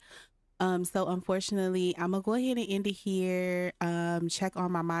load. So unfortunately, I'm gonna go ahead and end it here. Check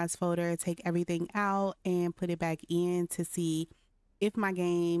on my mods folder, take everything out and put it back in to see if my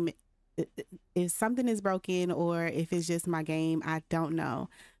game, if something is broken or if it's just my game. I don't know.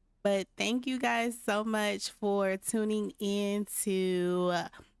 But thank you guys so much for tuning in to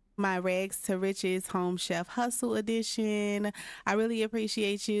my Rags to Riches Home Chef Hustle edition. I really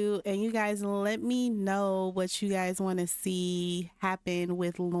appreciate you. And you guys, let me know what you guys want to see happen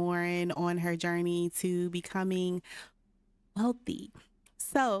with Lauren on her journey to becoming wealthy.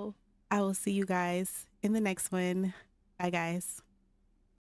 So I will see you guys in the next one. Bye, guys.